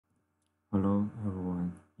Hello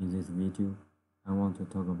everyone, in this video I want to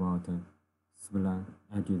talk about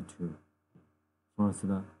SPLINEDIT tool. First,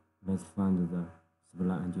 let's find the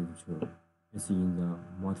SPLINEDIT tool. It's in the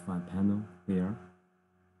modify panel here.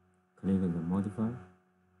 Click the modify.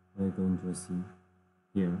 We're going to see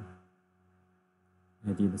here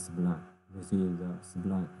edit spline. This is the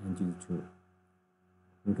SPLINEDIT tool.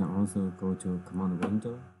 You can also go to command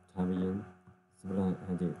window, type in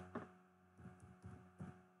SPLINEDIT.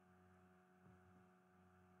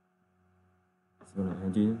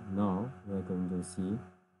 SPLINEDIT. Now we're going to see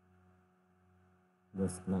the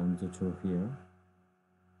SPLINEDIT tool here.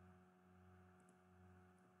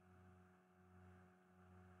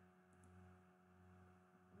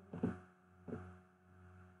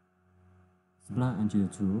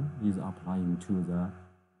 SPLINEDIT tool is applying to the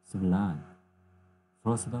spline.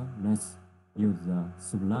 First, let's use the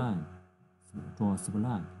spline. Draw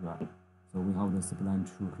spline, right? So we have the spline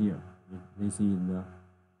tool here. This is the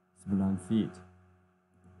spline feet.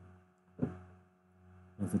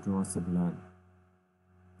 Let's draw a spline.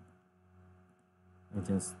 I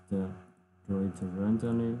just draw it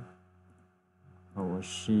randomly. Our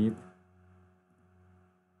shape.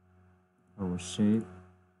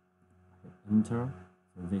 Enter.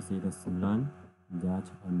 So this is the spline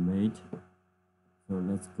that I made. So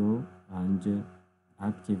let's go and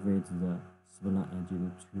activate the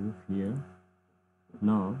SPLINEDIT tool here.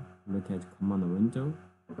 Now look at command window.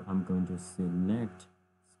 I'm going to select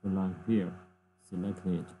spline here. Select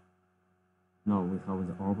it. Now we have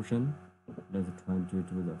the option. Let's try to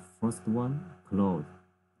do the first one. Close.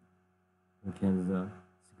 Look at the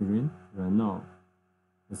screen. Right now,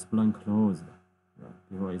 the spline closed. Right,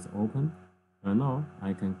 before it's open. Right now,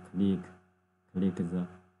 I can click the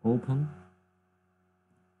open.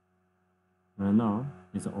 Right now,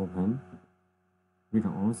 it's open. We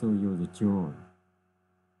can also use join.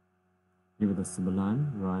 If the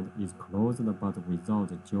spline is closed but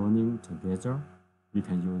without joining together, we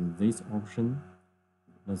can use this option.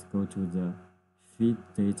 Let's go to the feed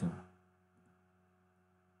data.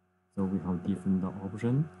 So we have different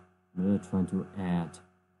options. Let's try to add.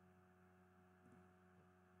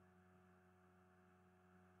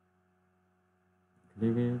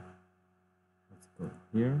 Click it. Let's go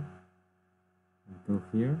here. And go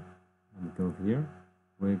here. And go here.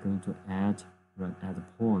 We're going to add at the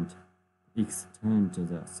point. Extend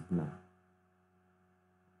the spline.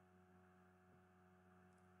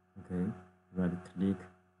 Okay, right click.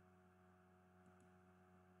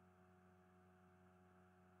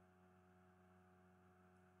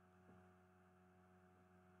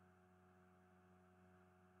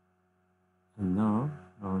 And now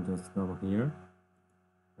I'll just stop here.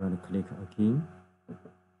 Right click again.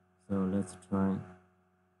 So let's try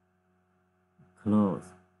close.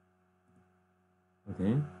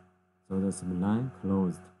 Okay, so the spline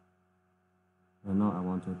closed. And now I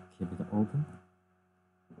want to keep it open.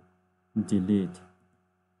 Delete.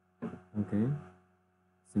 Okay,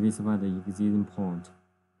 specify the existing point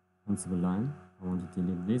on spline. I want to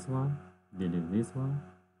delete this one, delete this one,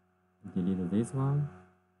 delete this one.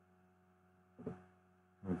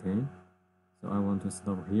 Okay, so I want to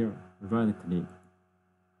stop here. Right click.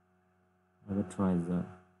 I will try the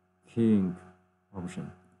king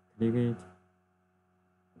option. Click it.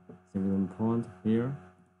 Second point here.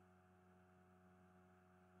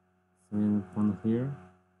 Second point here.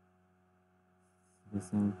 This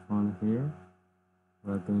point here.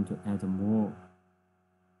 We are going to add more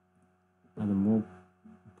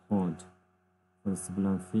point for the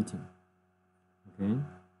spline fitting. Okay,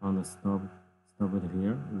 on the stop it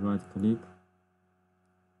here. Right click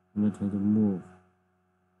and try to move.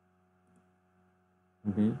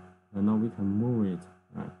 Okay, and now we can move it.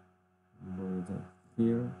 Right, move it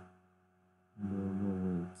here.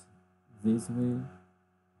 Move it this way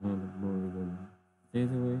and move it this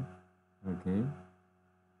way. Okay,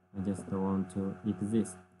 I just want to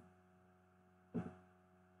exist.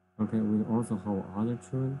 Okay, we also have other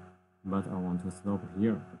tool, but I want to stop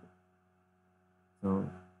here. So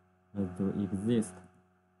let's do exist.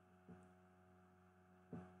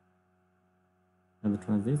 Let's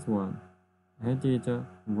try this one. Edit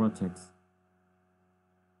vertex.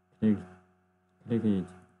 Click it.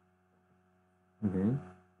 Okay,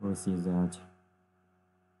 we'll see that.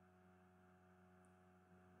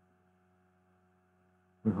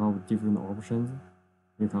 We have different options.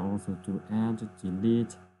 You can also do add,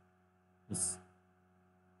 delete. It's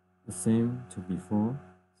the same to before.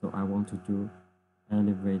 So I want to do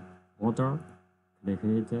elevate order. Click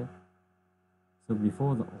it. So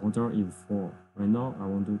before the order is 4. Right now I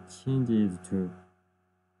want to change it to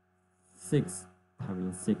 6. Type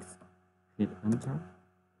in 6. Hit enter.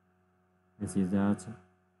 You see that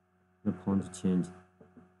the point changed.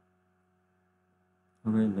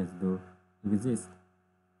 Okay, let's do exist.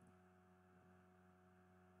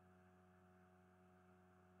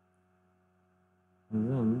 And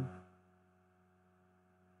then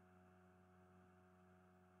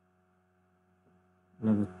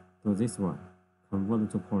let's do this one, convert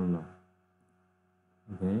to polynomial.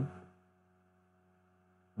 Okay.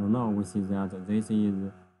 And now we see that this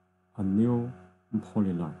is a new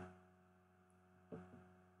polyline.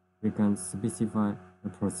 We can specify the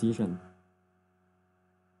precision.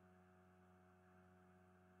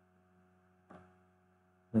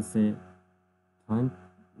 Let's say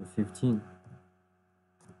 15.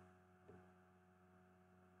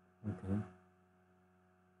 Okay.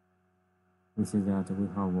 We see that we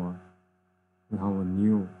have a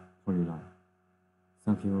new polyline.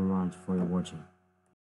 Thank you very much for your watching.